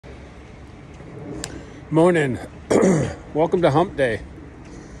Morning. Welcome to Hump Day,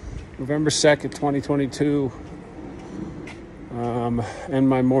 November 2nd, 2022. And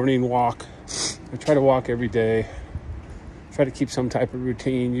my morning walk. I try to walk every day. Try to keep some type of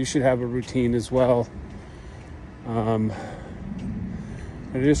routine. You should have a routine as well. I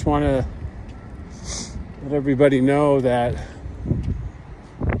just want to let everybody know that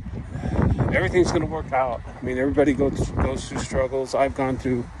everything's going to work out. I mean, everybody goes through struggles. I've gone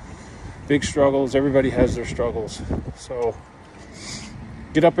through big struggles. Everybody has their struggles. So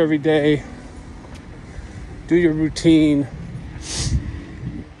get up every day, do your routine,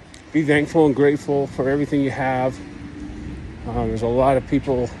 be thankful and grateful for everything you have. There's a lot of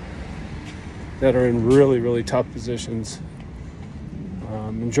people that are in really, really tough positions.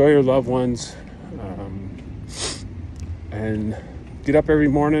 Enjoy your loved ones, and get up every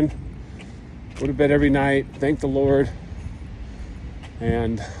morning, go to bed every night, thank the Lord,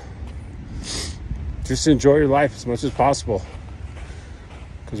 and just enjoy your life as much as possible,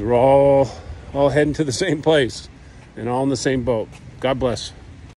 because we're all heading to the same place and all in the same boat. God bless.